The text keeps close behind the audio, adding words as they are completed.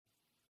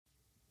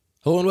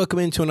Hello and welcome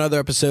into another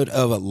episode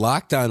of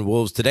Locked On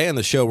Wolves. Today on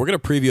the show, we're going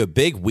to preview a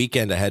big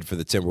weekend ahead for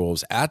the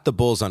Timberwolves at the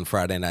Bulls on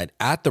Friday night,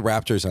 at the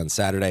Raptors on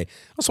Saturday. I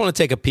also want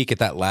to take a peek at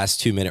that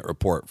last 2-minute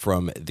report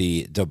from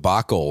the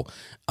debacle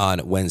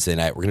on Wednesday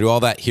night. We're going to do all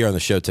that here on the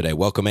show today.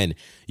 Welcome in.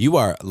 You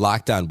are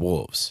Locked On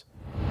Wolves.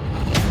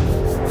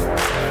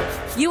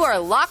 You are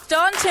Locked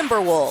On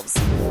Timberwolves,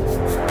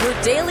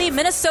 your daily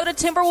Minnesota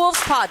Timberwolves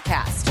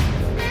podcast.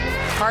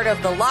 Part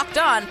of the Locked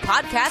On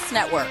Podcast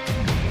Network.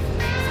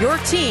 Your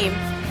team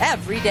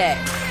every day.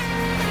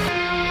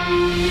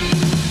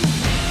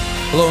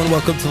 Hello and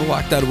welcome to the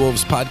Locked On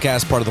Wolves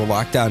podcast, part of the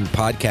Locked On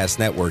Podcast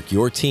Network,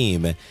 your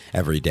team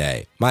every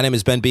day. My name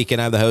is Ben Beacon.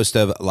 I'm the host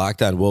of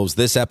Locked On Wolves.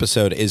 This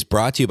episode is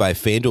brought to you by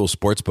FanDuel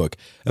Sportsbook,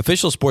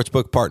 official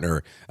sportsbook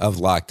partner of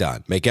Locked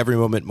On. Make every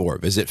moment more.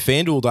 Visit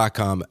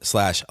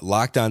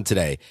FanDuel.com/LockedOn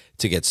today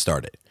to get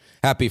started.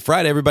 Happy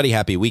Friday, everybody.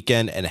 Happy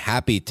weekend and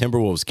happy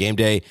Timberwolves game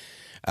day.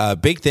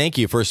 Big thank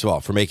you, first of all,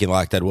 for making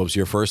Locked On Wolves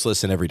your first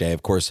listen every day.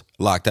 Of course,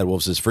 Locked On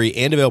Wolves is free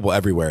and available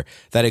everywhere.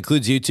 That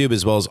includes YouTube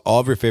as well as all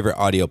of your favorite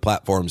audio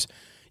platforms.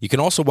 You can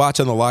also watch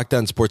on the Locked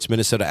On Sports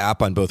Minnesota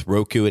app on both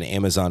Roku and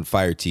Amazon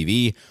Fire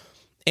TV.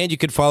 And you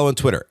can follow on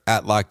Twitter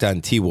at Locked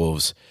On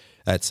T-Wolves.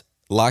 That's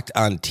Locked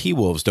On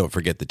T-Wolves, don't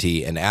forget the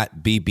T, and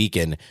at B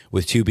Beacon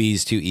with 2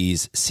 B's, 2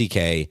 E's,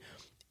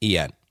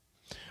 C-K-E-N.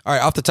 All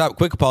right, off the top,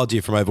 quick apology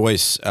for my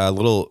voice. A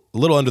little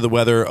under the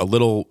weather, a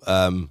little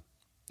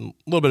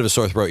bit of a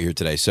sore throat here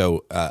today,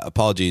 so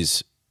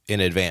apologies in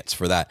advance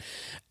for that.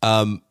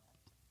 I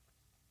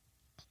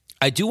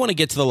do want to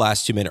get to the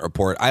last 2-minute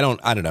report. I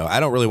don't know. I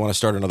don't really want to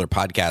start another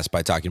podcast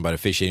by talking about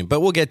officiating, but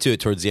we'll get to it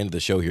towards the end of the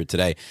show here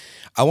today.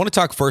 I want to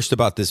talk first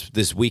about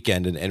this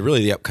weekend and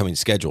really the upcoming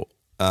schedule.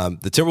 The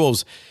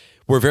Timberwolves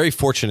were very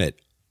fortunate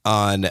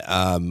on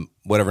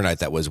whatever night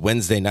that was,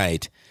 Wednesday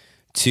night,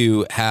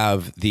 to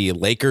have the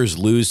Lakers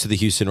lose to the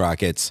Houston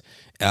Rockets.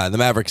 The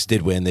Mavericks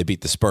did win. They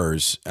beat the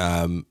Spurs.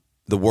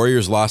 The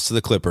Warriors lost to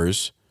the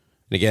Clippers.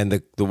 And again,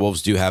 the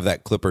Wolves do have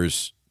that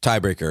Clippers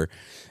tiebreaker.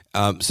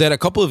 So they had a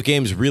couple of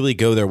games really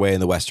go their way in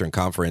the Western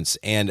Conference.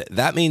 And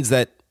that means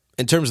that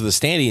in terms of the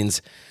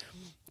standings,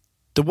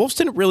 the Wolves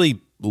didn't really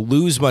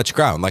lose much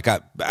ground. Like, I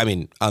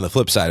mean, on the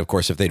flip side, of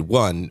course, if they'd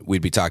won,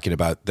 we'd be talking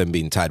about them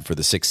being tied for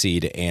the 6th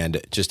seed and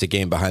just a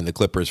game behind the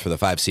Clippers for the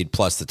 5 seed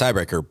plus the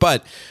tiebreaker.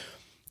 But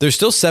they're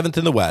still 7th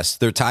in the West.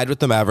 They're tied with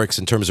the Mavericks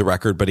in terms of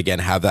record, but again,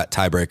 have that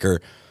tiebreaker.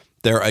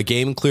 They're a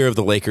game clear of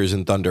the Lakers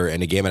and Thunder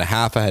and a game and a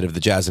half ahead of the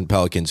Jazz and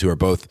Pelicans, who are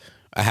both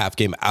a half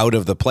game out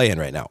of the play-in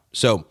right now.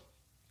 So,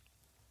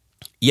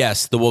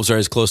 yes, the Wolves are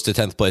as close to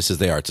 10th place as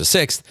they are to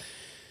 6th,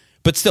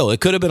 but still,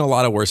 it could have been a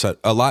lot worse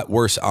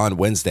on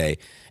Wednesday.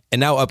 And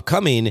now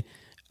upcoming,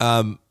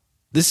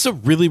 this is a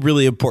really,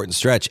 really important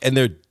stretch, and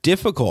they're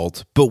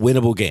difficult but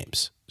winnable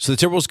games. So the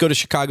Timberwolves go to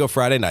Chicago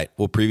Friday night.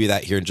 We'll preview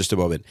that here in just a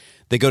moment.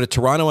 They go to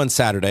Toronto on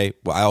Saturday.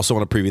 Well, I also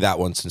want to preview that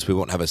one since we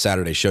won't have a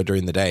Saturday show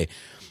during the day.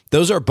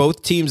 Those are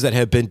both teams that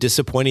have been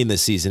disappointing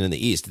this season in the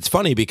East. It's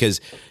funny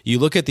because you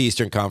look at the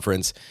Eastern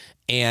Conference,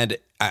 and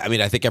I mean,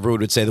 I think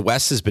everyone would say the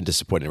West has been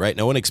disappointing, right?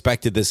 No one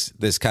expected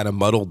this kind of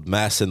muddled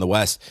mess in the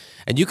West.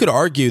 And you could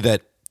argue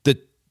that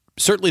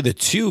certainly the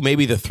 2,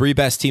 maybe the 3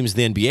 best teams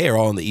in the NBA are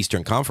all in the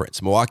Eastern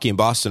Conference. Milwaukee and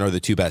Boston are the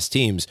 2 best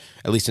teams,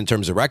 at least in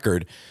terms of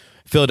record.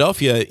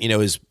 Philadelphia,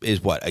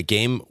 is what, a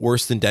game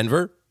worse than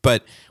Denver?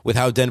 But with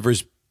how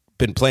Denver's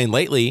been playing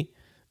lately,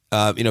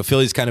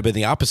 Philly's kind of been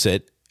the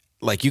opposite.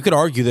 Like, you could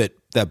argue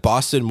that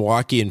Boston,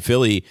 Milwaukee, and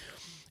Philly,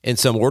 in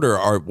some order,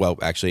 are, well,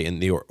 actually in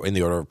the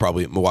order of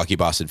probably Milwaukee,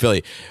 Boston,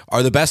 Philly,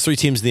 are the best 3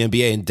 teams in the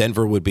NBA, and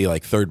Denver would be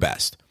like 3rd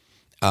best.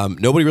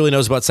 Nobody really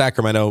knows about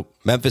Sacramento.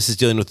 Memphis is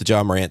dealing with the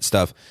John Morant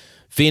stuff.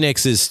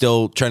 Phoenix is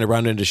still trying to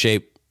round into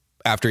shape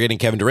after getting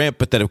Kevin Durant,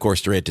 but then, of course,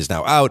 Durant is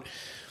now out.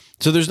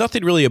 So there's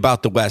nothing really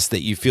about the West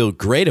that you feel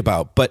great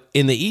about. But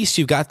in the East,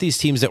 you've got these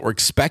teams that were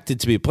expected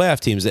to be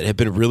playoff teams that have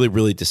been really,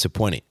 really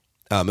disappointing.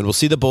 And we'll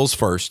see the Bulls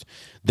first.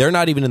 They're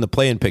not even in the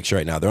play-in picture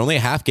right now. They're only a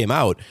half game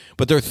out,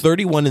 but they're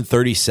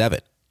 31-37,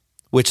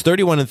 which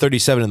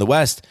 31-37 in the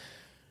West,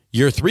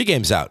 you're 3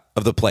 games out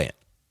of the play-in.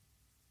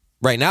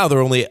 Right now,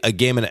 they're only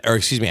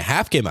a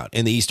half game out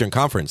in the Eastern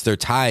Conference. They're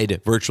tied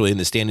virtually in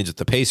the standings with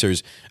the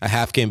Pacers, a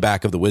half game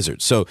back of the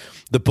Wizards. So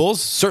the Bulls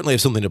certainly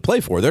have something to play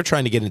for. They're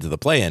trying to get into the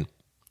play-in.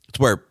 It's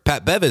where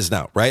Pat Bev is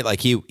now, right?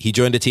 Like he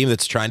joined a team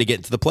that's trying to get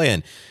into the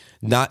play-in.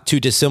 Not too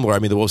dissimilar. I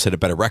mean, the Wolves had a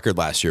better record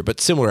last year, but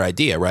similar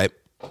idea, right?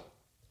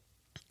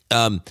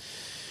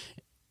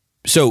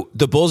 So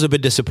the Bulls have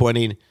been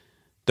disappointing.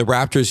 The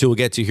Raptors, who we'll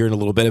get to here in a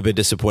little bit, have been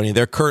disappointing.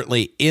 They're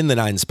currently in the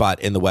 9th spot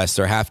in the West.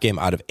 They're half game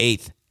out of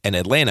 8th and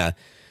Atlanta,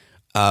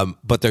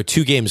 but they're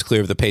 2 games clear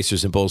of the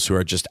Pacers and Bulls, who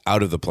are just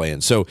out of the play-in.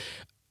 So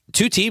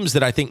 2 teams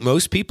that I think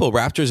most people,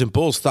 Raptors and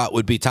Bulls, thought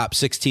would be top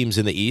 6 teams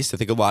in the East. I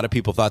think a lot of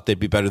people thought they'd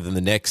be better than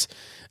the Knicks,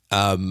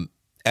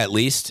 at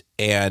least,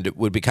 and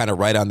would be kind of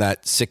right on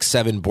that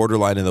 6-7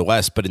 borderline in the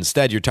West. But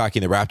instead, you're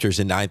talking the Raptors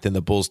in 9th and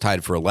the Bulls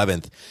tied for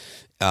 11th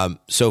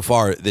so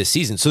far this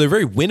season. So they're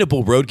very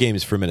winnable road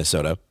games for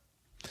Minnesota.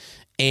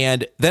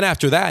 And then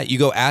after that, you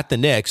go at the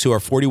Knicks, who are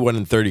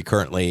 41-30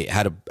 currently,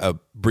 had a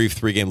brief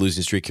 3-game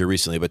losing streak here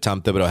recently, but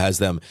Tom Thibodeau has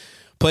them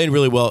playing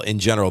really well in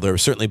general. They're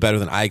certainly better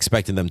than I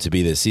expected them to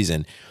be this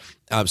season.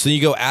 So then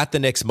you go at the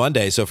Knicks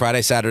Monday. So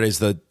Friday, Saturday is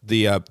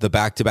the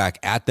back-to-back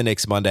at the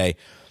Knicks Monday,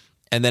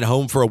 and then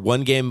home for a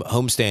 1-game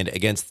homestand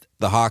against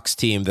the Hawks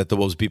team that the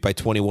Wolves beat by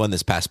 21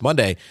 this past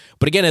Monday.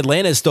 But again,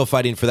 Atlanta is still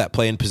fighting for that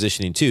play-in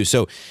positioning too.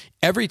 So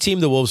every team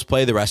the Wolves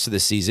play the rest of the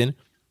season,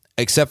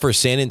 except for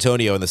San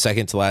Antonio in the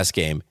second to last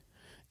game,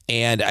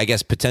 and I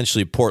guess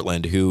potentially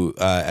Portland, who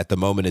at the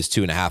moment is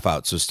 2.5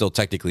 out, so still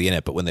technically in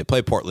it. But when they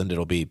play Portland,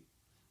 it'll be,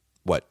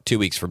 2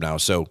 weeks from now?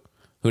 So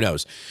who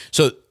knows?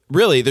 So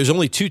really, there's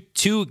only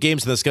two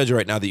games in the schedule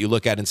right now that you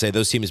look at and say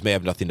those teams may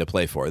have nothing to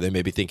play for. They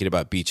may be thinking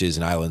about beaches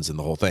and islands and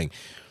the whole thing.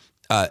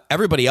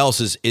 Everybody else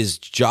is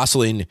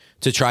jostling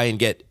to try and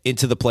get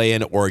into the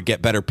play-in or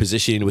get better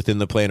positioning within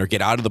the play-in or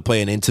get out of the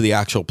play-in into the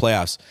actual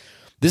playoffs.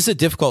 This is a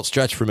difficult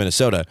stretch for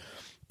Minnesota,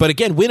 but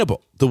again,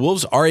 winnable. The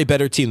Wolves are a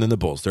better team than the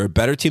Bulls. They're a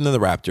better team than the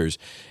Raptors.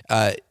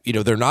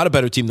 They're not a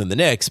better team than the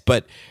Knicks,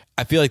 but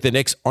I feel like the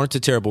Knicks aren't a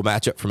terrible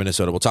matchup for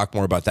Minnesota. We'll talk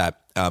more about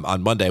that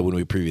on Monday when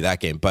we preview that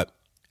game. But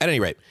at any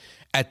rate,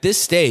 at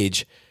this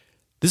stage,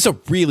 this is a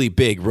really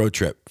big road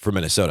trip for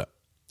Minnesota.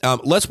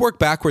 Let's work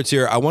backwards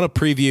here. I want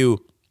to preview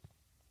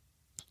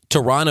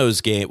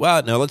Toronto's game.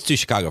 Well, no, let's do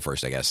Chicago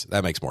first, I guess.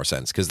 That makes more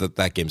sense because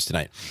that game's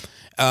tonight.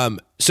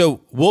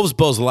 So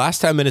Wolves-Bulls, the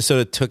last time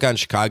Minnesota took on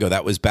Chicago,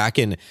 that was back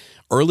in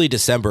early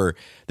December.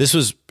 This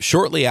was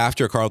shortly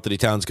after Karl-Anthony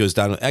Towns goes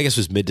down. I guess it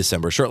was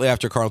mid-December, shortly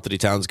after Karl-Anthony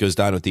Towns goes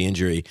down with the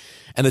injury.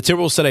 And the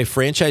Timberwolves set a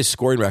franchise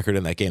scoring record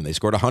in that game. They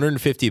scored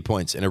 150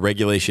 points in a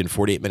regulation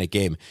 48-minute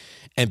game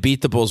and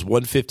beat the Bulls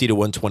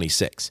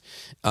 150-126.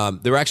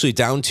 They were actually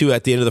down 2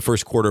 at the end of the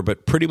first quarter,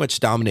 but pretty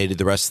much dominated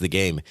the rest of the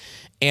game.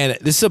 And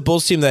this is a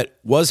Bulls team that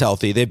was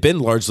healthy. They've been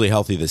largely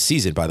healthy this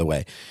season, by the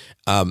way.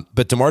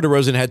 But DeMar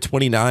DeRozan had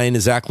 29,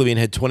 Zach LaVine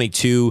had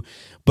 22.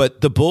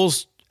 But the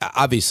Bulls,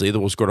 obviously, the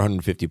Bulls scored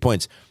 150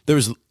 points. There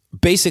was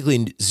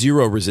basically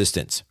zero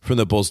resistance from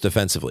the Bulls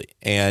defensively.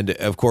 And,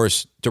 of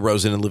course,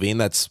 DeRozan and LaVine,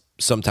 that's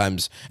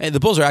sometimes... And the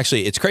Bulls are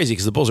actually... It's crazy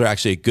because the Bulls are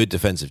actually a good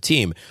defensive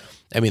team.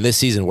 I mean, this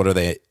season, what are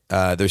they?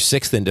 They're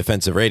 6th in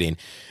defensive rating.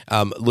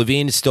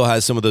 LaVine still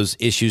has some of those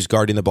issues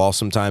guarding the ball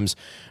sometimes.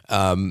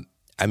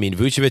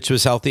 Vucevic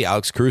was healthy.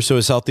 Alex Caruso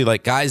was healthy.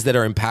 Like, guys that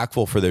are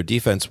impactful for their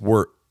defense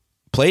were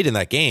played in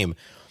that game.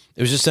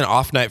 It was just an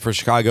off night for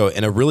Chicago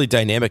and a really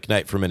dynamic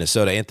night for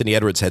Minnesota. Anthony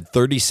Edwards had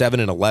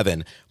 37 and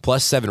 11,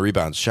 plus 7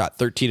 rebounds, shot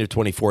 13 of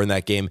 24 in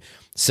that game,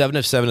 7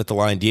 of 7 at the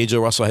line.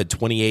 D'Angelo Russell had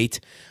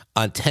 28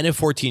 on 10 of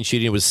 14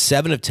 shooting. It was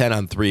 7 of 10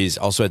 on threes,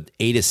 also had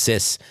 8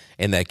 assists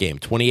in that game,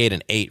 28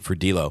 and 8 for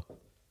D'Lo.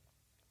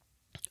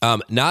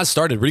 Nas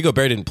started. Rudy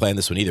Gobert didn't play in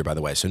this one either, by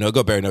the way. So no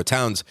Gobert, no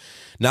Towns.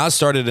 Nas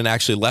started and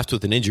actually left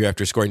with an injury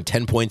after scoring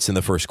 10 points in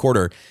the first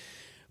quarter.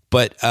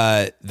 But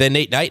then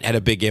Nate Knight had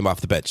a big game off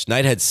the bench.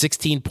 Knight had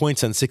 16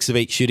 points on 6 of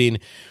 8 shooting.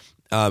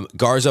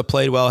 Garza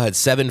played well, had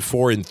 7,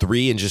 4, and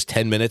 3 in just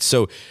 10 minutes.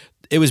 So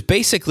it was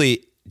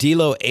basically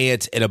D'Lo,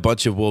 Ant, and a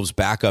bunch of Wolves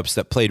backups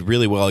that played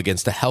really well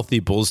against a healthy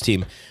Bulls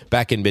team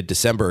back in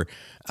mid-December.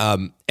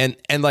 And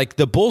like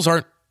the Bulls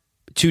aren't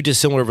too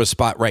dissimilar of a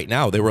spot right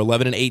now. They were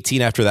 11 and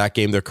 18 after that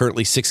game. They're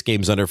currently 6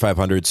 games under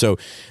 500. So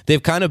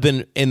they've kind of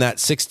been in that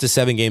 6 to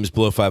 7 games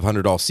below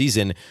 500 all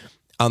season,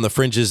 on the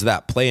fringes of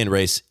that play-in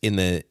race in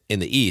the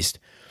East.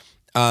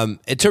 In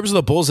terms of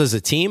the Bulls as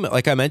a team,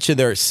 like I mentioned,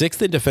 they're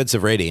 6th in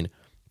defensive rating.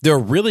 They're a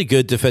really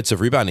good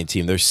defensive rebounding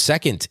team. They're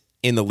 2nd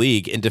in the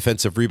league in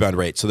defensive rebound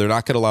rate, so they're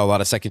not going to allow a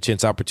lot of second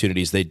chance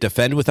opportunities. They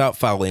defend without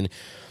fouling.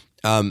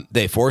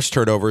 They force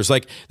turnovers.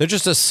 Like, they're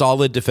just a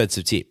solid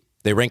defensive team.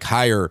 They rank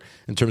higher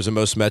in terms of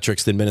most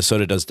metrics than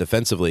Minnesota does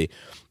defensively.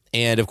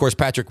 And, of course,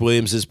 Patrick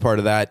Williams is part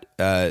of that.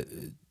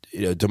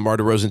 DeMar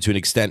DeRozan to an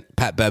extent.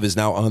 Pat Bev is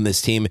now on this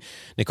team.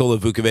 Nikola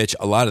Vucevic,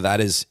 a lot of that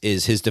is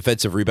his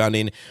defensive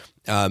rebounding.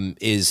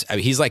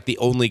 He's like the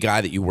only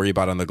guy that you worry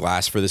about on the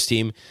glass for this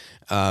team.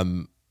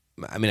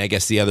 I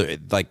guess the other,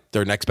 like,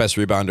 their next best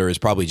rebounder is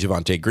probably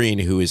Javonte Green,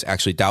 who is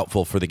actually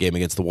doubtful for the game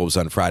against the Wolves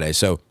on Friday.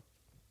 So,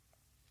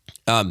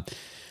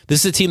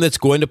 this is a team that's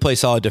going to play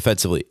solid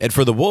defensively, and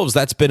for the Wolves,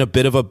 that's been a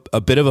bit of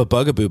a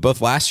bugaboo, both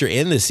last year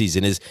and this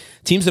season. Is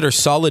teams that are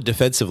solid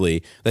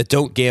defensively, that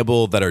don't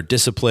gamble, that are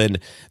disciplined,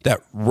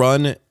 that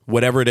run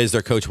whatever it is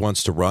their coach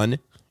wants to run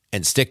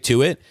and stick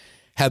to it,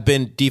 have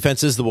been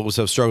defenses the Wolves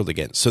have struggled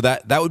against. So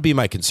that would be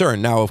my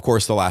concern. Now, of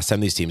course, the last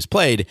time these teams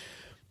played,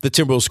 the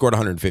Timberwolves scored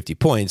 150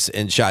 points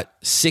and shot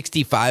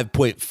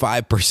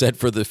 65.5%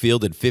 for the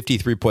field and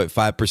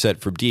 53.5%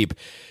 from deep.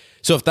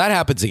 So if that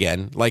happens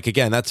again,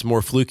 that's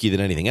more fluky than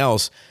anything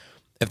else.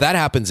 If that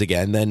happens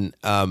again, then,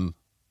 the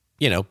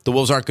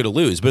Wolves aren't going to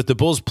lose. But if the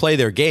Bulls play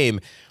their game,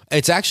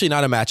 it's actually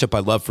not a matchup I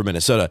love for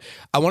Minnesota.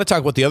 I want to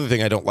talk about the other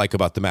thing I don't like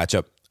about the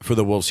matchup for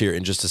the Wolves here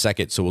in just a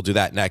second. So we'll do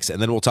that next.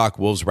 And then we'll talk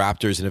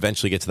Wolves-Raptors and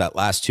eventually get to that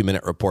last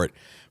 2-minute report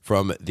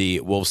from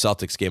the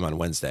Wolves-Celtics game on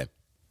Wednesday.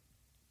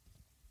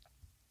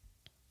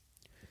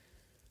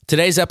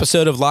 Today's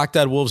episode of Locked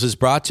On Wolves is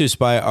brought to us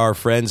by our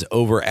friends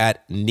over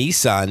at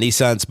Nissan.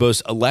 Nissan's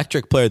most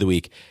electric player of the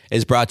week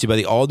is brought to you by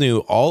the all-new,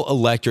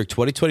 all-electric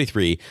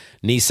 2023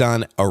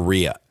 Nissan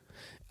Ariya.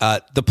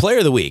 The player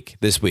of the week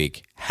this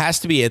week has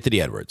to be Anthony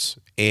Edwards.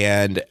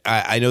 And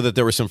I know that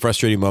there were some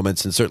frustrating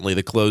moments, and certainly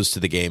the close to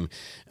the game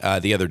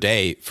the other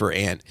day for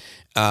Ant.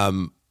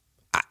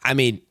 I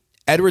mean,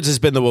 Edwards has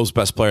been the Wolves'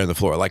 best player on the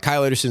floor. Like,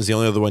 Kyle Anderson's the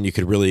only other one you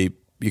could really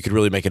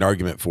make an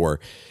argument for.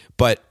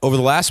 But over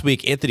the last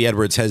week, Anthony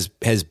Edwards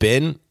has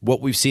been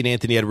what we've seen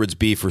Anthony Edwards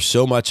be for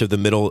so much of the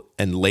middle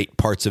and late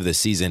parts of this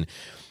season.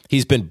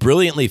 He's been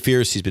brilliantly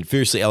fierce. He's been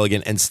fiercely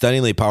elegant and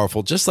stunningly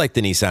powerful, just like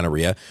the Nissan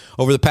Ariya.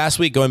 Over the past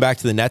week, going back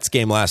to the Nets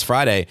game last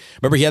Friday,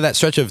 remember he had that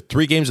stretch of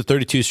 3 games of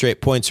 32 straight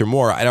points or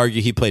more. I'd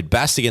argue he played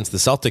best against the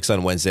Celtics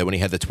on Wednesday when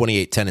he had the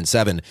 28, 10, and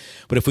 7.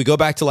 But if we go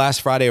back to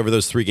last Friday over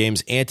those 3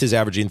 games, Ant is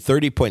averaging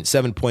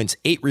 30.7 points,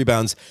 8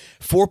 rebounds,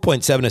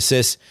 4.7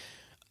 assists,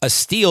 a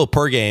steal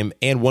per game,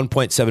 and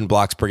 1.7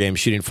 blocks per game,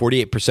 shooting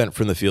 48%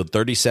 from the field,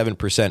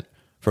 37%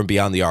 from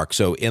beyond the arc.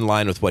 So in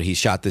line with what he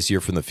shot this year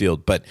from the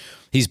field. But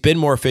he's been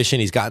more efficient.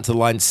 He's gotten to the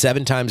line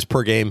 7 times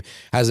per game.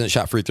 Hasn't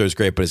shot free throws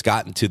great, but has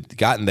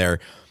gotten there.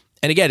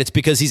 And again, it's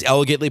because he's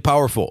elegantly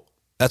powerful.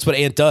 That's what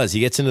Ant does. He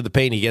gets into the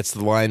paint. He gets to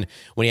the line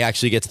when he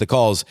actually gets the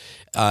calls,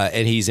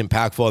 and he's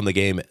impactful in the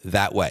game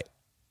that way.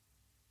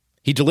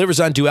 He delivers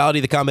on duality,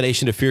 the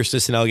combination of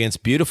fierceness and elegance,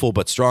 beautiful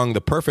but strong,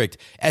 the perfect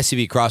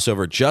SUV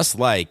crossover, just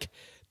like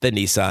the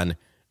Nissan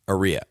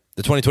Ariya.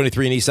 The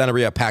 2023 Nissan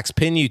Ariya packs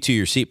pin you to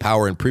your seat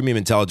power and premium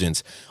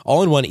intelligence.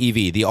 All-in-one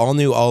EV, the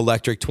all-new,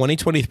 all-electric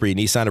 2023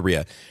 Nissan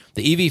Ariya.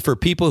 The EV for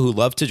people who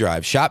love to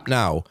drive. Shop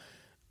now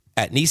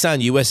at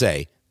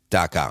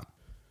nissanusa.com.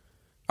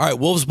 All right,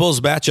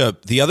 Wolves-Bulls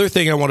matchup. The other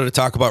thing I wanted to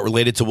talk about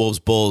related to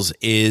Wolves-Bulls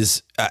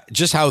is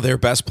just how their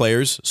best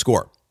players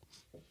score.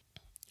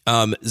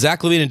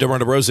 Zach LaVine and DeMar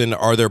DeRozan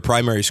are their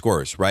primary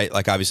scorers, right?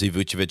 Like, obviously,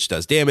 Vucevic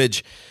does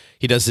damage.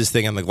 He does his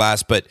thing on the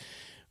glass, but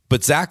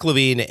Zach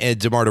LaVine and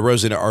DeMar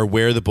DeRozan are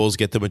where the Bulls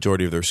get the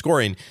majority of their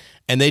scoring,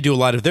 and they do a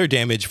lot of their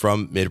damage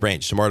from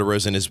mid-range. DeMar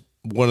DeRozan is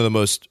one of the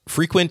most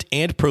frequent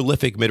and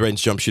prolific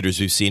mid-range jump shooters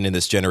we've seen in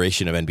this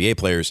generation of NBA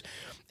players,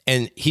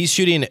 and he's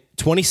shooting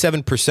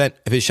 27%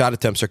 of his shot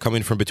attempts are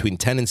coming from between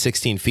 10 and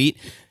 16 feet.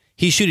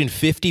 He's shooting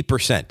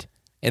 50%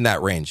 in that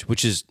range,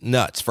 which is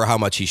nuts for how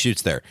much he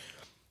shoots there.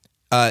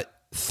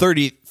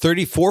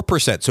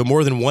 34%, so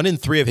more than 1 in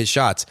 3 of his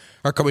shots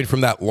are coming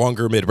from that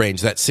longer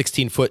mid-range, that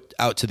 16 foot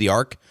out to the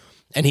arc,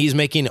 and he's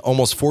making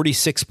almost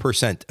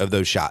 46% of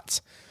those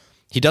shots.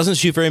 He doesn't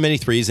shoot very many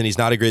threes, and he's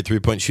not a great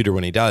three-point shooter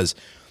when he does,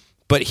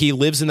 but he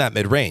lives in that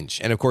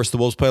mid-range. And of course, the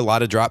Wolves play a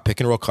lot of drop, pick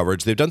and roll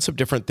coverage. They've done some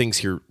different things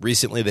here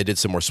recently. They did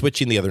some more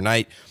switching the other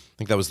night. I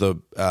think that was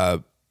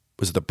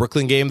the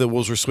Brooklyn game. The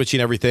Wolves were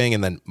switching everything,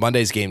 and then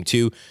Monday's game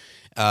too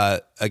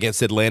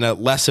against Atlanta.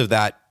 Less of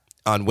that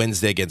on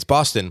Wednesday against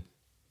Boston.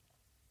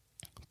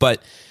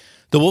 But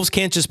the Wolves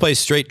can't just play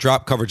straight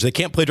drop coverage. They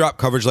can't play drop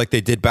coverage like they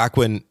did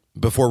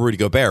before Rudy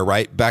Gobert,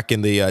 right? Back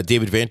in the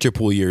David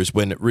Vanterpool years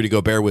when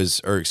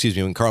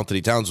when Karl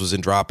Anthony Towns was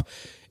in drop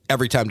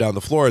every time down the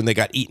floor and they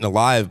got eaten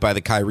alive by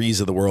the Kyries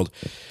of the world.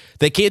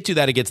 They can't do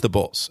that against the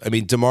Bulls. I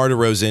mean, DeMar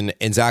DeRozan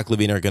and Zach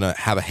LaVine are going to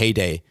have a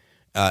heyday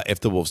if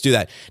the Wolves do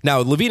that.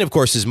 Now, LaVine, of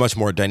course, is much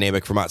more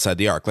dynamic from outside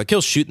the arc. Like,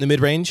 he'll shoot in the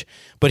mid-range,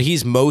 but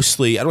he's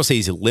mostly, I don't say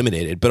he's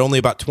eliminated, but only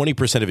about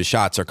 20% of his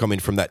shots are coming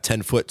from that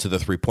 10 foot to the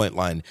three-point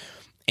line,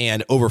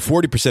 and over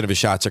 40% of his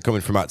shots are coming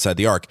from outside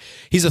the arc.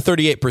 He's a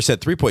 38%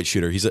 three-point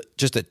shooter. He's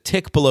just a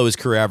tick below his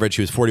career average.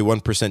 He was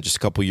 41% just a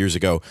couple years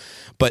ago,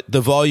 but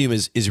the volume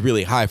is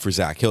really high for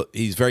Zach.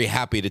 He's very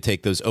happy to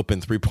take those open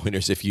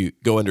three-pointers if you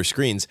go under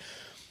screens.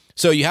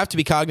 So you have to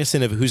be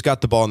cognizant of who's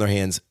got the ball in their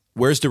hands.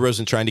 Where's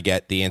DeRozan trying to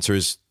get? The answer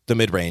is the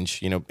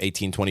mid-range,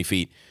 18, 20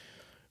 feet.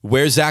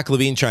 Where's Zach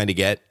LaVine trying to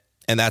get?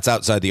 And that's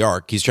outside the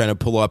arc. He's trying to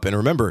pull up. And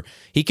remember,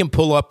 he can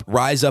pull up,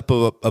 rise up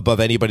above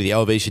anybody, the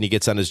elevation he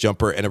gets on his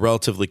jumper, and a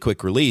relatively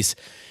quick release.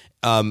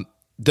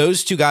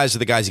 Those 2 guys are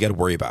the guys you got to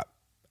worry about.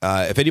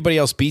 If anybody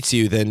else beats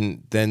you,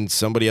 then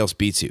somebody else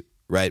beats you,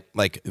 right?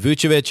 Like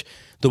Vucevic,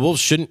 the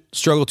Wolves shouldn't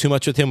struggle too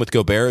much with him with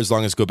Gobert as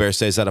long as Gobert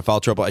stays out of foul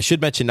trouble. I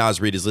should mention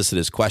Naz Reid is listed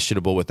as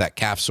questionable with that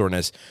calf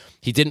soreness.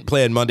 He didn't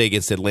play on Monday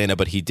against Atlanta,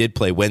 but he did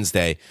play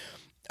Wednesday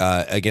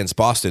against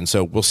Boston.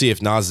 So we'll see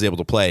if Naz is able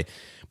to play.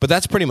 But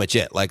that's pretty much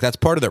it. Like, that's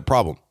part of their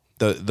problem.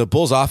 The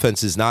Bulls'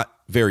 offense is not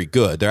very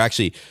good. They're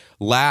actually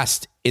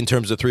last in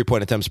terms of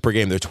three-point attempts per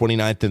game. They're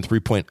 29th in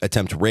three-point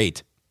attempt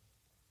rate.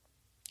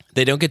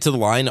 They don't get to the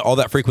line all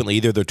that frequently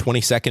either. They're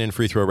 22nd in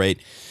free throw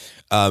rate.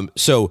 And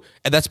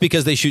that's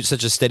because they shoot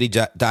such a steady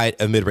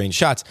diet of mid-range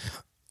shots.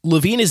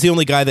 LaVine is the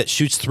only guy that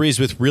shoots threes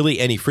with really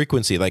any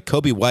frequency. Like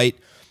Kobe White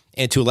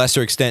and to a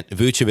lesser extent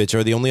Vucevic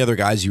are the only other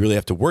guys you really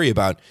have to worry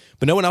about.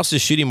 But no one else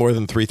is shooting more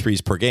than 3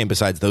 threes per game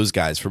besides those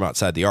guys from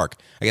outside the arc.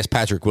 I guess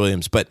Patrick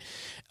Williams. But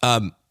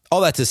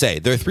all that to say,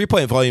 their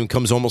three-point volume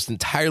comes almost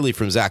entirely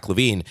from Zach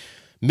LaVine.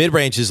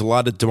 Mid-range is a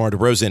lot of DeMar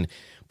DeRozan.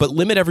 But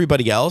limit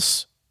everybody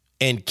else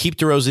and keep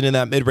DeRozan in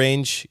that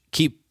mid-range.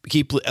 Keep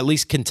at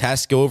least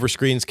contest, go over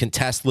screens,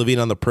 contest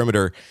LaVine on the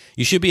perimeter.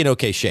 You should be in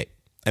okay shape.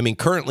 I mean,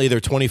 currently they're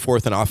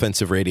 24th in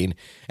offensive rating,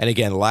 and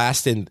again,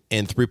 last in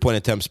 3-point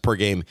attempts per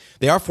game.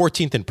 They are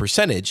 14th in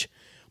percentage,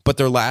 but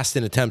they're last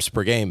in attempts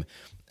per game.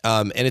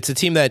 And it's a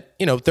team that,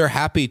 they're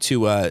happy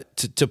to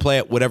play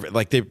at whatever,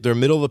 like they're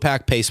middle of the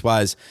pack pace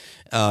wise.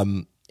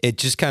 It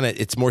just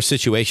it's more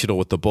situational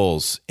with the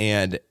Bulls.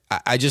 And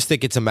I just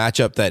think it's a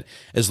matchup that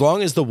as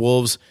long as the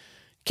Wolves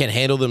can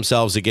handle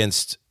themselves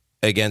against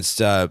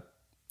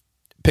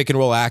pick and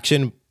roll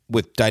action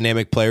with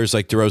dynamic players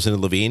like DeRozan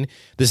and Levine,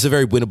 this is a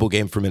very winnable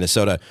game for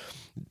Minnesota.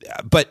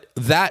 But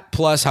that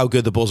plus how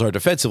good the Bulls are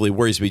defensively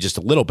worries me just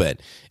a little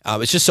bit.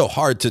 It's just so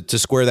hard to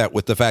square that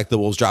with the fact the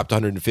Wolves dropped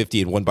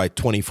 150 and won by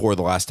 24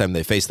 the last time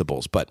they faced the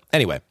Bulls. But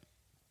anyway.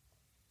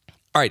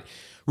 All right.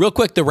 Real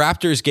quick, the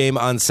Raptors game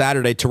on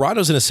Saturday.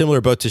 Toronto's in a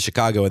similar boat to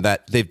Chicago in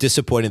that they've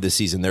disappointed this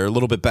season. They're a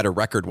little bit better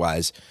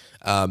record-wise,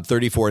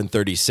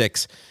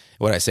 34-36.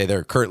 What I say,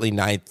 they're currently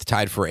 9th,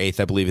 tied for 8th,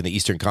 I believe, in the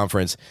Eastern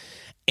Conference.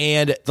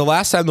 And the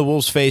last time the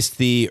Wolves faced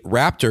the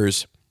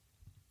Raptors,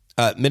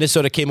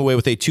 Minnesota came away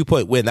with a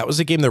 2-point win. That was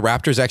a game the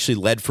Raptors actually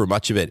led for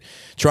much of it.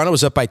 Toronto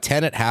was up by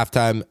 10 at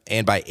halftime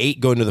and by 8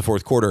 going into the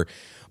fourth quarter.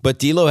 But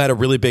D'Lo had a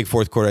really big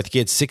fourth quarter. I think he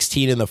had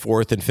 16 in the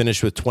fourth and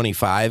finished with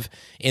 25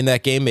 in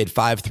that game, made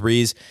 5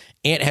 threes.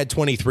 Ant had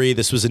 23.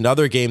 This was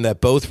another game that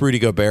both Rudy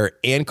Gobert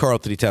and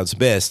Karl-Anthony Towns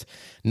missed.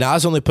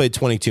 Nas only played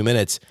 22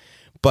 minutes,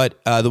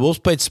 but the Wolves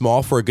played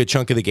small for a good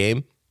chunk of the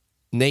game.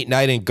 Nate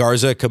Knight and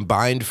Garza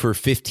combined for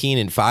 15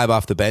 and 5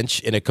 off the bench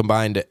in a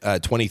combined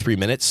 23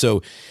 minutes.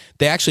 So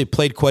they actually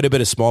played quite a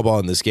bit of small ball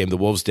in this game, the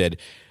Wolves did.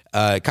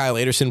 Kyle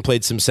Anderson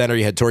played some center.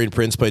 You had Taurean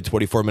Prince played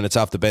 24 minutes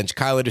off the bench.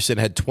 Kyle Anderson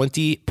had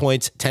 20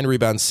 points, 10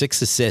 rebounds,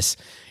 6 assists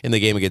in the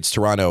game against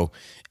Toronto.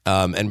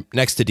 And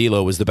next to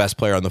D'Lo was the best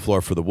player on the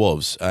floor for the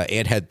Wolves.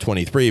 Ant had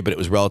 23, but it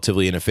was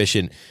relatively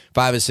inefficient.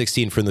 5 of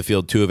 16 from the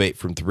field, 2 of 8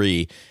 from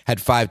 3. Had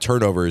 5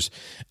 turnovers.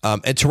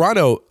 And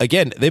Toronto,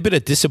 again, they've been a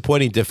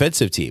disappointing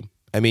defensive team.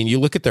 I mean, you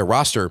look at their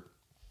roster,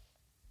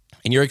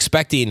 and you're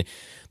expecting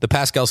the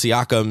Pascal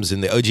Siakams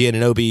and the OG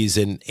Anunobys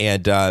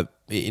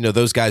and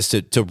those guys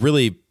to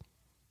really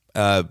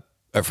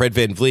Fred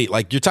VanVleet.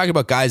 Like, you're talking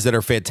about guys that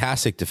are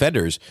fantastic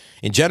defenders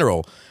in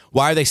general.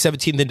 Why are they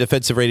 17th in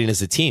defensive rating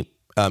as a team?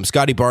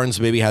 Scotty Barnes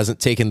maybe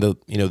hasn't taken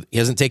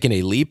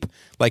a leap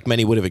like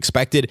many would have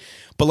expected,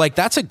 but like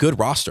that's a good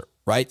roster,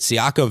 right?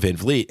 Siakam,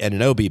 VanVleet,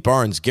 Anunoby,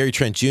 Barnes, Gary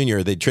Trent Jr.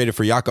 They traded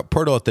for Jakob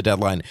Poeltl at the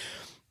deadline.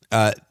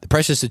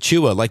 Precious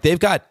Achiuwa, like they've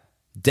got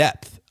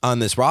depth on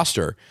this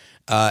roster,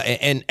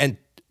 and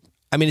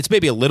I mean, it's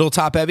maybe a little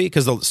top heavy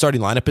because the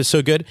starting lineup is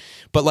so good,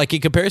 but like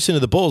in comparison to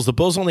the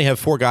Bulls only have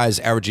 4 guys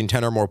averaging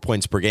 10 or more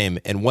points per game,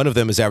 and one of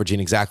them is averaging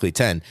exactly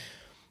 10.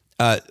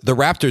 The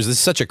Raptors, this is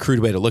such a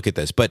crude way to look at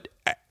this, but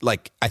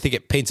like I think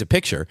it paints a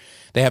picture.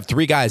 They have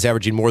 3 guys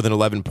averaging more than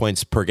 11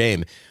 points per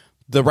game.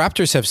 The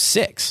Raptors have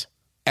 6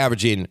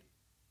 averaging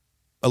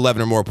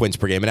 11 or more points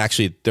per game, and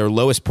actually their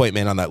lowest point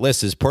man on that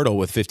list is Poeltl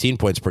with 15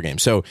 points per game.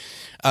 So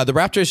the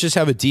Raptors just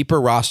have a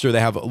deeper roster. They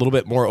have a little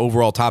bit more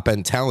overall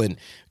top-end talent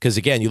because,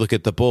 again, you look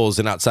at the Bulls,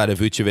 and outside of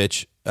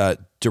Vucevic,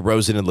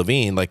 DeRozan, and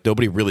Levine, like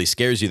nobody really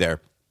scares you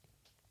there.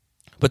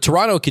 But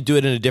Toronto could do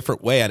it in a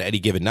different way on any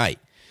given night.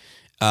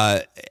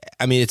 I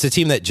mean, it's a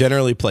team that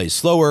generally plays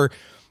slower.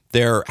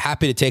 They're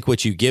happy to take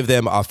what you give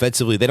them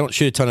offensively. They don't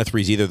shoot a ton of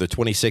threes either. They're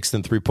 26th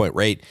in three-point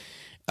rate.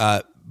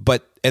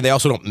 And they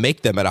also don't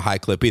make them at a high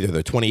clip either.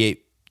 They're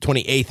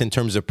 28th in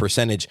terms of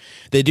percentage.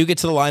 They do get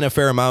to the line a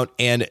fair amount,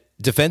 and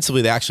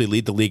defensively, they actually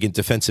lead the league in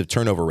defensive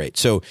turnover rate.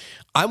 So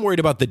I'm worried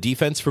about the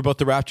defense for both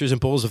the Raptors and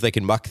Bulls. If they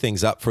can muck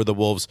things up for the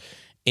Wolves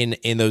in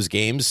those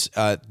games,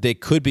 they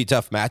could be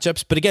tough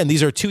matchups. But again,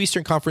 these are 2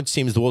 Eastern Conference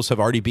teams the Wolves have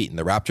already beaten.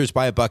 The Raptors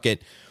by a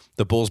bucket,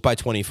 the Bulls by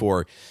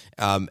 24,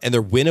 and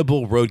they're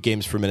winnable road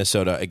games for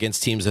Minnesota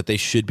against teams that they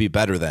should be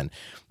better than,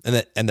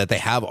 and that they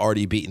have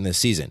already beaten this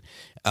season.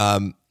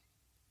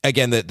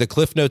 Again, the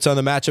cliff notes on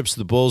the matchups,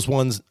 the Bulls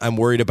ones, I'm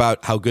worried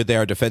about how good they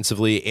are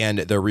defensively and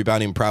their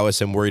rebounding prowess.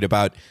 I'm worried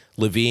about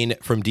Levine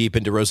from deep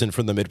and DeRozan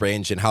from the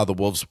mid-range and how the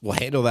Wolves will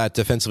handle that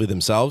defensively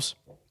themselves.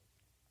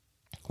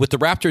 With the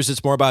Raptors,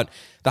 it's more about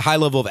the high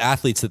level of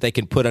athletes that they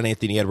can put on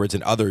Anthony Edwards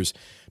and others.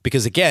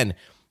 Because again,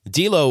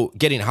 D'Lo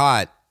getting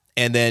hot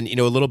and then,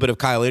 a little bit of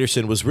Kyle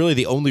Anderson was really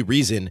the only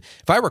reason,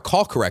 if I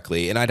recall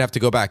correctly, and I'd have to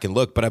go back and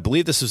look, but I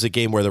believe this was a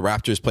game where the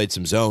Raptors played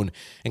some zone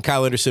and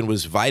Kyle Anderson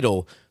was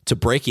vital to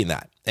breaking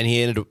that. And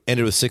he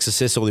ended with 6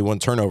 assists, only 1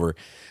 turnover.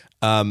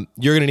 You're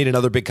going to need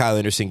another big Kyle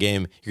Anderson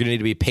game. You're going to need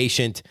to be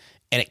patient,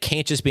 and it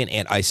can't just be an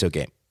Ant ISO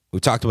game.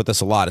 We've talked about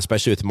this a lot,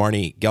 especially with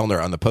Marnie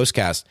Gellner on the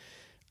postcast.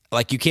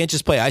 Like, you can't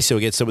just play ISO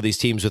against some of these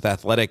teams with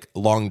athletic,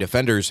 long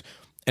defenders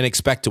and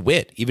expect to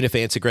win, even if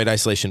Ant's a great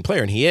isolation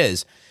player, and he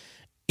is.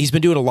 He's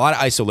been doing a lot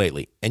of ISO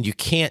lately, and you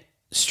can't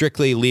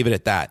strictly leave it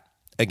at that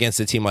against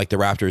a team like the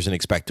Raptors and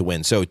expect to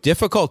win. So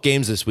difficult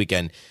games this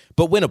weekend,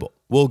 but winnable.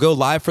 We'll go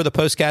live for the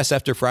postcast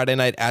after Friday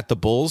night at the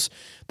Bulls.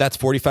 That's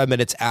 45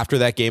 minutes after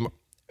that game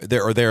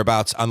there or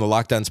thereabouts on the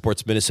Locked On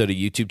Sports Minnesota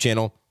YouTube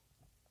channel.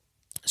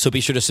 So be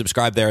sure to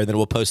subscribe there, and then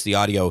we'll post the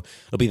audio.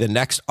 It'll be the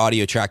next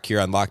audio track here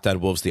on Locked On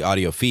Wolves, the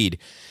audio feed.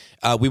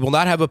 We will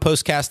not have a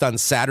postcast on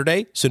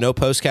Saturday, so no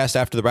postcast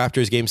after the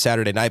Raptors game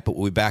Saturday night, but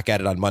we'll be back at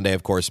it on Monday,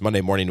 of course,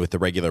 Monday morning with the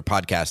regular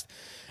podcast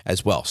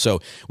as well. So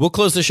we'll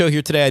close the show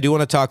here today. I do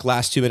want to talk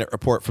last 2-minute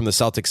report from the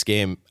Celtics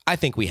game. I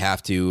think we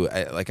have to.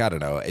 I don't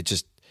know. It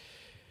just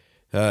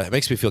it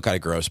makes me feel kind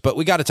of gross, but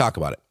we got to talk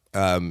about it.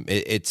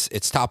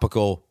 It's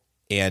topical,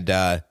 and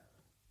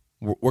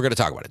we're going to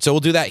talk about it. So we'll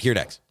do that here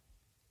next.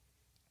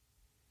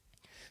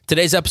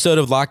 Today's episode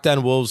of Locked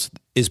On Wolves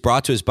is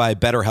brought to us by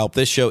BetterHelp.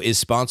 This show is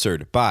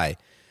sponsored by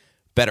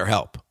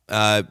BetterHelp.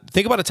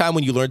 Think about a time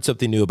when you learned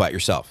something new about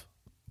yourself.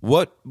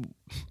 What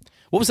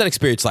was that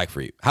experience like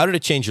for you? How did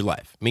it change your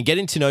life? I mean,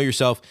 getting to know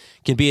yourself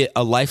can be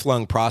a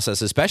lifelong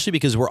process, especially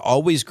because we're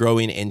always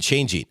growing and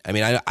changing. I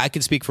mean, I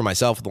can speak for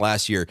myself in the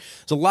last year.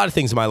 There's a lot of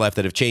things in my life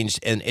that have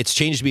changed, and it's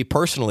changed me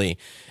personally,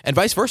 and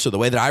vice versa. The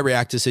way that I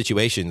react to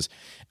situations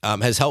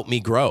has helped me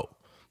grow.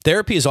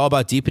 Therapy is all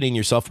about deepening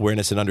your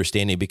self-awareness and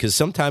understanding, because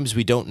sometimes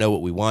we don't know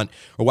what we want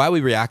or why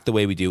we react the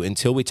way we do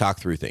until we talk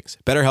through things.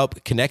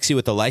 BetterHelp connects you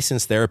with a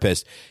licensed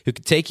therapist who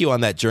can take you on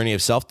that journey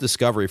of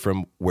self-discovery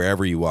from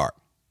wherever you are.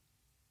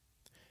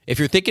 If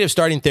you're thinking of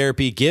starting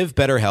therapy, give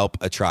BetterHelp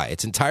a try.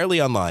 It's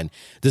entirely online,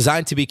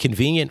 designed to be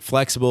convenient,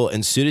 flexible,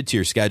 and suited to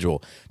your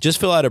schedule. Just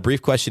fill out a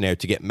brief questionnaire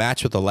to get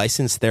matched with a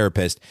licensed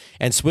therapist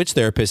and switch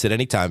therapists at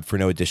any time for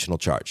no additional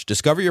charge.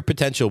 Discover your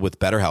potential with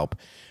BetterHelp.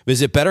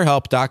 Visit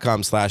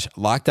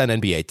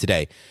BetterHelp.com/LockedOnNBA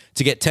today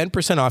to get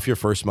 10% off your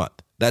first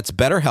month. That's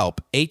BetterHelp,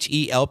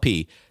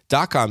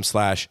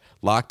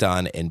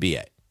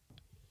 HELP.com/LockedOnNBA.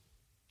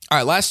 All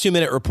right, last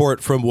 2-minute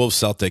report from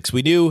Wolves-Celtics.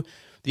 We knew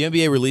the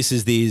NBA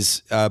releases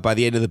these by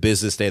the end of the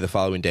business day the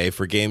following day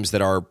for games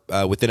that are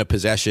within a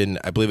possession.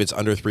 I believe it's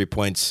under 3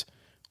 points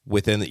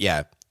within,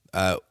 at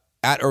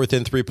or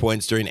within 3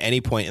 points during any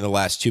point in the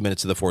last 2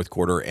 minutes of the fourth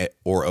quarter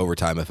or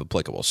overtime if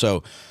applicable.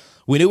 So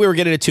we knew we were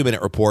getting a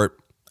 2-minute report.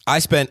 I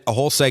spent a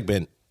whole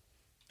segment.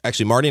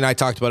 Actually, Marty and I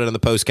talked about it on the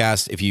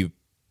postcast. If you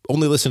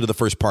only listened to the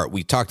first part,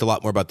 we talked a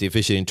lot more about the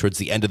officiating towards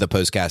the end of the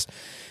postcast.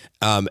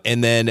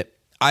 And then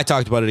I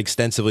talked about it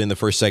extensively in the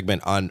first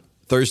segment on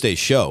Thursday's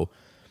show.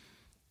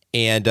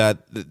 And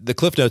the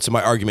cliff notes of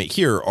my argument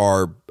here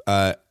are,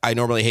 I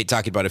normally hate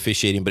talking about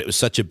officiating, but it was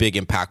such a big,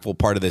 impactful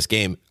part of this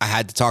game, I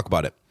had to talk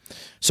about it.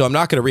 So I'm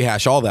not going to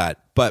rehash all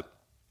that, but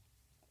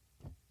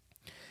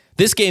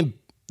this game,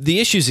 the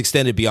issues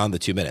extended beyond the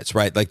 2 minutes,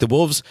 right? Like the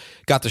Wolves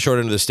got the short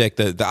end of the stick,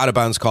 the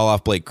out-of-bounds call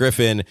off Blake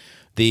Griffin,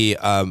 the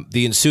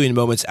ensuing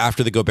moments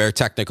after the Gobert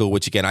technical,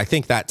 which again, I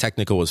think that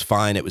technical was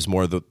fine. It was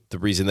more the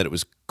reason that it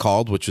was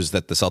called, which was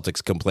that the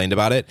Celtics complained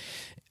about it.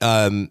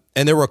 And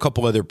there were a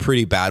couple other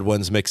pretty bad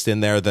ones mixed in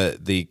there.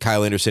 The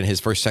Kyle Anderson,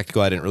 his first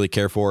technical, I didn't really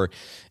care for.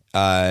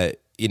 Some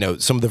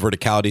of the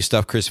verticality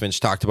stuff Chris Finch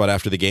talked about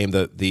after the game,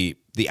 the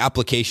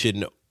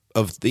application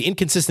of the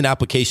inconsistent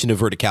application of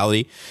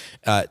verticality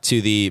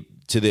to the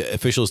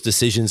officials'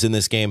 decisions in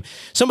this game.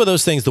 Some of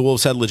those things the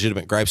Wolves had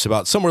legitimate gripes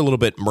about. Some were a little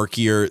bit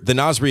murkier. The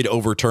Naz Reid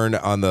overturn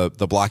on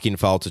the blocking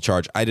foul to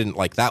charge, I didn't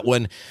like that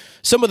one.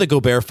 Some of the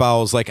Gobert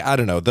fouls, I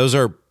don't know, those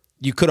are,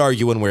 you could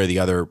argue one way or the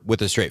other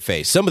with a straight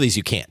face. Some of these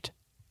you can't.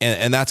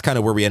 And that's kind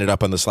of where we ended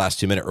up on this last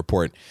 2-minute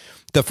report.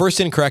 The first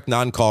incorrect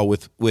non-call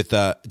with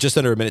just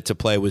under a minute to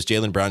play was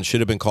Jaylen Brown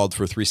should have been called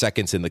for 3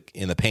 seconds in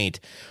the paint,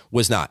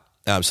 was not.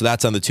 So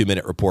that's on the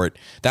 2-minute report.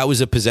 That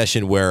was a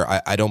possession where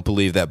I don't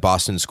believe that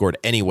Boston scored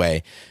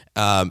anyway.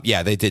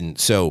 They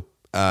didn't. So,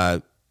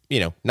 not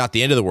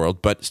the end of the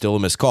world, but still a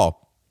missed call.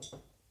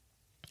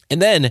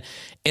 And then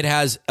it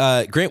has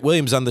Grant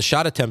Williams on the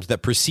shot attempt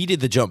that preceded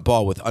the jump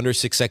ball with under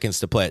 6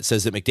 seconds to play. It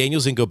says that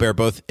McDaniels and Gobert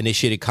both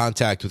initiated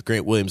contact with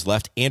Grant Williams'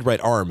 left and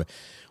right arm,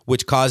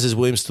 which causes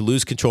Williams to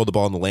lose control of the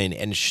ball in the lane.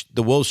 And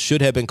the Wolves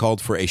should have been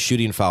called for a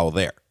shooting foul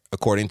there,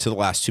 according to the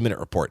last 2-minute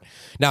report.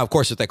 Now, of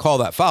course, if they call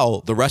that foul,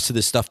 the rest of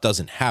this stuff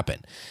doesn't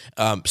happen.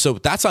 So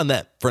that's on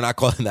them for not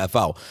calling that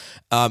foul.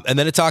 And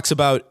then it talks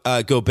about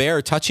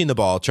Gobert touching the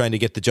ball, trying to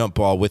get the jump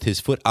ball with his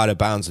foot out of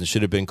bounds, and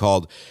should have been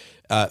called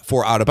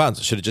for out of bounds.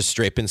 It should have just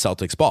straight been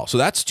Celtics ball. So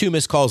that's 2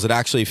 missed calls that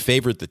actually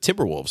favored the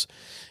Timberwolves.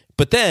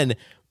 But then,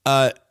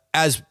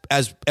 as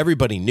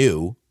everybody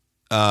knew,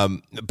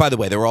 by the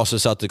way, there were also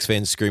Celtics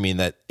fans screaming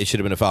that it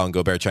should have been a foul on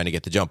Gobert trying to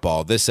get the jump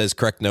ball. This says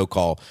correct no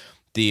call.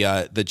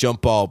 The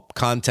jump ball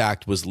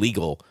contact was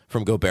legal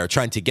from Gobert,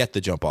 trying to get the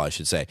jump ball, I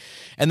should say.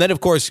 And then,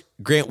 of course,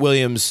 Grant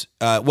Williams,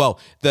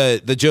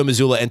 the Joe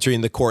Mazzulla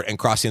entering the court and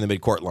crossing the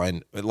midcourt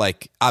line,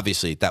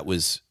 obviously that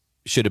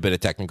should have been a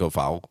technical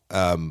foul.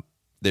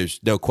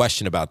 There's no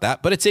question about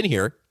that, but it's in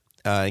here,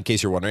 in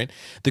case you're wondering.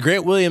 The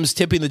Grant Williams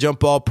tipping the jump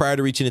ball prior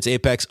to reaching its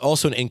apex,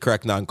 also an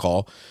incorrect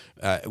non-call.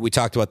 We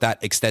talked about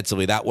that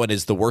extensively. That one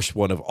is the worst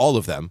one of all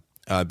of them.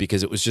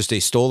 Because it was just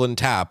a stolen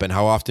tap, and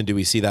how often do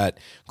we see that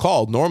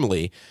called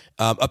normally?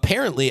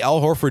 Apparently,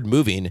 Al Horford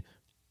moving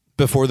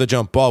before the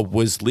jump ball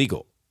was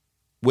legal,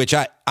 which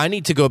I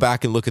need to go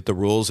back and look at the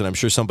rules, and I'm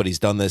sure somebody's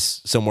done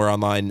this somewhere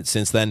online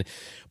since then.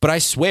 But I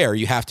swear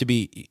you have to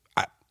be –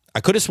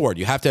 I could have sworn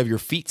you have to have your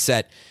feet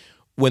set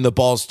when the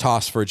ball's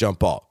tossed for a jump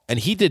ball. And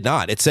he did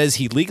not. It says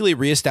he legally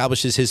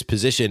reestablishes his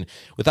position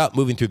without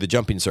moving through the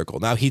jumping circle.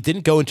 Now, he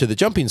didn't go into the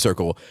jumping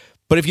circle,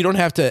 But if you don't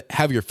have to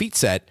have your feet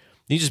set,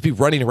 you just be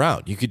running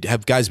around. You could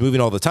have guys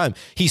moving all the time.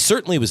 He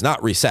certainly was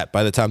not reset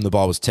by the time the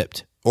ball was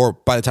tipped or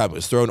by the time it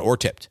was thrown or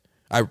tipped.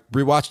 I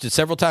rewatched it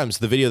several times,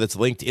 the video that's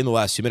linked in the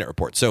last 2-minute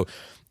report. So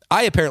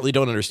I apparently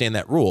don't understand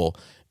that rule.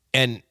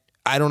 And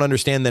I don't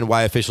understand then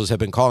why officials have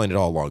been calling it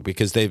all along,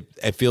 because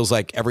it feels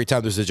like every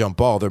time there's a jump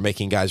ball, they're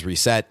making guys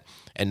reset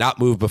and not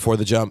move before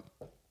the jump.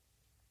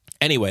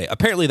 Anyway,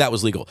 apparently that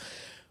was legal.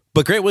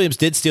 But Grant Williams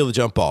did steal the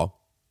jump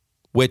ball,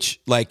 which,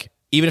 like,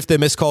 even if they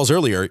missed calls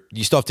earlier,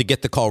 you still have to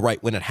get the call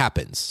right when it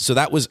happens. So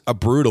that was a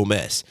brutal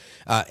miss,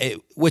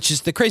 which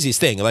is the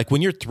craziest thing. Like,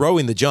 when you're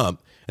throwing the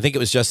jump, I think it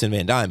was Justin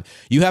Van Dime,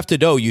 you have to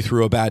know you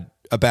threw a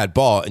bad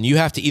ball, and you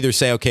have to either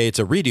say, okay, it's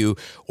a redo,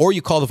 or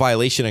you call the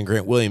violation on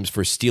Grant Williams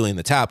for stealing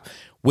the tap,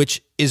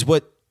 which is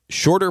what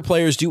shorter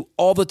players do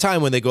all the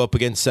time when they go up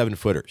against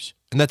 7-footers.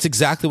 And that's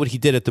exactly what he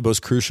did at the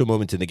most crucial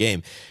moment in the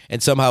game,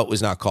 and somehow it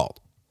was not called.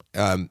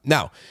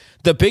 Now,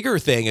 the bigger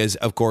thing is,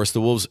 of course,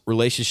 the Wolves'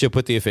 relationship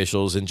with the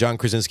officials, and John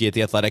Krasinski at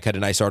The Athletic had a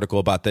nice article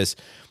about this.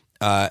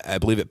 I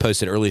believe it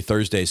posted early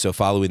Thursday, so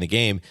following the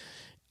game.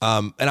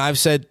 And I've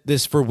said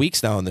this for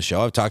weeks now on the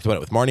show. I've talked about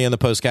it with Marnie on the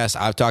postcast.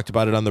 I've talked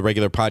about it on the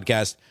regular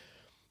podcast.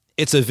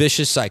 It's a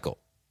vicious cycle.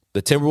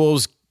 The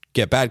Timberwolves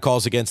get bad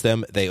calls against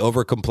them. They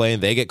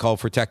over-complain. They get called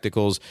for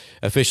technicals.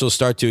 Officials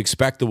start to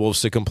expect the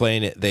Wolves to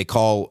complain. They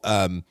call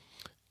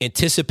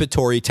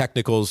anticipatory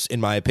technicals, in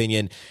my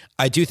opinion.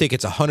 I do think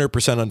it's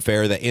 100%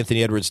 unfair that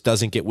Anthony Edwards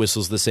doesn't get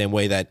whistles the same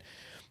way that,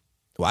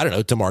 well, I don't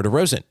know, DeMar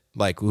DeRozan,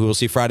 like, who we'll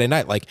see Friday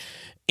night. Like,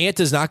 Ant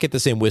does not get the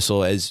same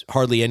whistle as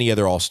hardly any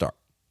other All-Star.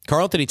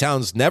 Karl Anthony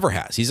Towns never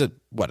has. He's a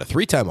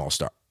 3-time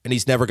All-Star, and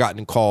he's never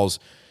gotten calls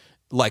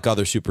like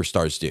other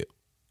superstars do.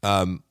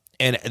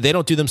 And they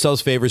don't do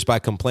themselves favors by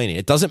complaining.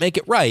 It doesn't make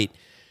it right,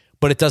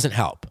 but it doesn't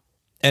help.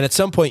 And at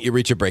some point, you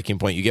reach a breaking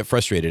point. You get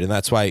frustrated, and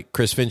that's why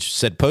Chris Finch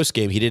said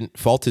post-game he didn't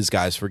fault his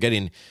guys for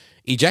getting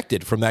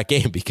ejected from that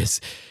game because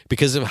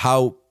of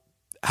how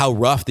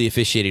rough the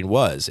officiating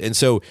was. And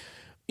so,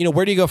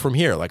 where do you go from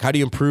here? Like, how do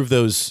you improve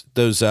those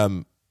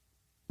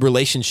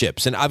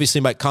relationships? And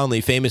obviously, Mike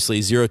Conley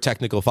famously 0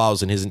 technical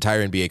fouls in his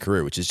entire NBA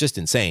career, which is just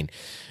insane.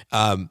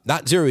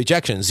 Not 0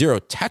 ejections, 0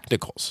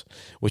 technicals,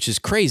 which is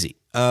crazy.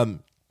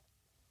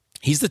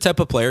 He's the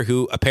type of player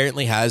who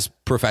apparently has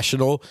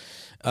professional,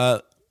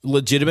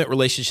 legitimate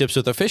relationships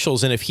with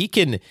officials. And if he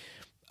can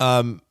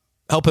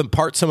help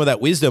impart some of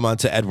that wisdom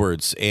onto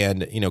Edwards,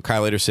 and,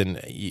 Kyle Anderson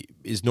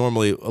is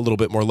normally a little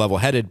bit more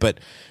level-headed, but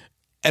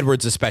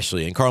Edwards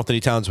especially, and Karl Anthony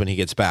Towns when he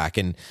gets back,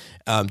 and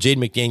Jaden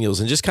McDaniels,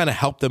 and just kind of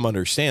help them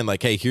understand,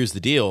 like, hey, here's the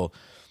deal.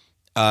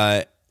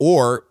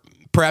 Or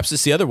perhaps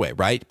it's the other way,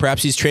 right?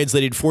 Perhaps he's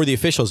translated for the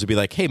officials to be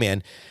like, hey,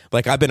 man,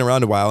 like, I've been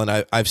around a while,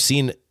 and I've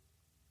seen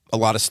a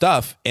lot of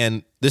stuff,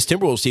 and this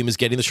Timberwolves team is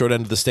getting the short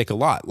end of the stick a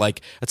lot.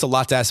 Like, that's a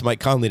lot to ask Mike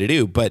Conley to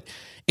do, but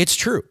it's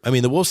true. I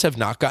mean, the Wolves have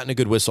not gotten a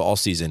good whistle all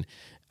season,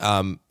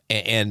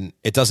 and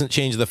it doesn't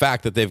change the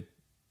fact that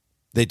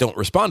they don't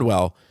respond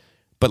well.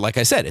 But like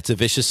I said, it's a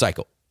vicious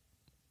cycle.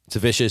 It's a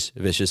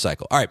vicious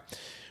cycle. All right.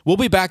 We'll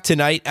be back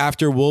tonight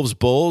after Wolves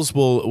Bulls.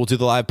 We'll do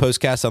the live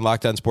postcast on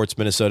Locked On Sports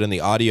Minnesota, and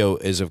the audio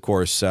is, of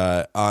course,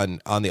 on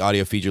the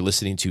audio feed you're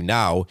listening to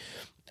now.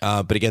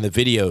 But again, the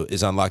video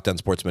is on Locked On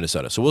Sports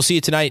Minnesota. So we'll see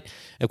you tonight.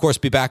 Of course,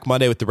 be back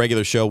Monday with the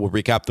regular show. We'll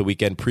recap the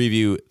weekend,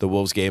 preview the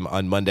Wolves game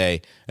on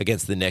Monday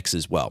against the Knicks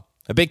as well.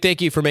 A big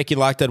thank you for making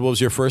Locked On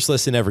Wolves your first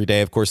listen every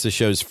day. Of course, the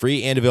show is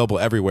free and available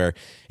everywhere,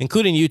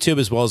 including YouTube,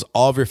 as well as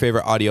all of your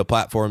favorite audio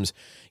platforms.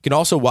 You can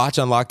also watch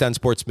on Locked On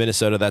Sports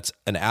Minnesota. That's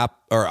an app,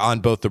 or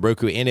on both the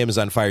Roku and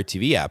Amazon Fire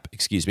TV app,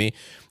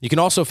 You can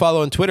also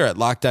follow on Twitter at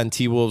Locked On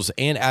T-Wolves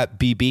and at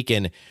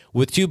BBeacon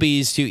with 2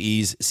 B's, 2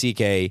 E's,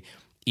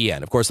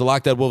 CKEN. Of course, the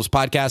Locked On Wolves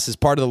podcast is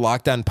part of the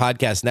Locked On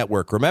Podcast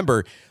Network.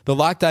 Remember, the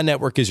Locked On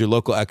Network is your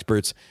local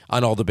experts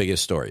on all the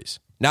biggest stories.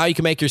 Now you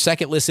can make your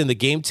second listen the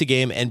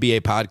game-to-game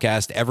NBA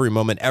podcast, every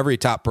moment, every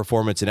top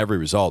performance, and every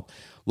result.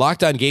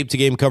 Locked On Game to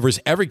Game covers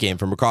every game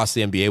from across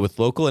the NBA with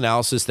local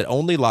analysis that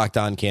only Locked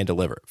On can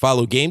deliver.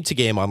 Follow Game to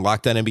Game on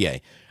Locked On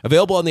NBA,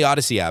 available on the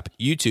Odyssey app,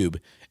 YouTube,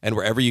 and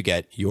wherever you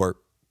get your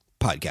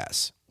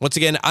podcasts. Once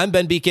again, I'm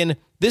Ben Beacon.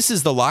 This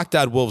is the Locked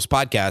On Wolves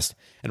podcast,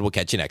 and we'll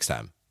catch you next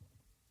time.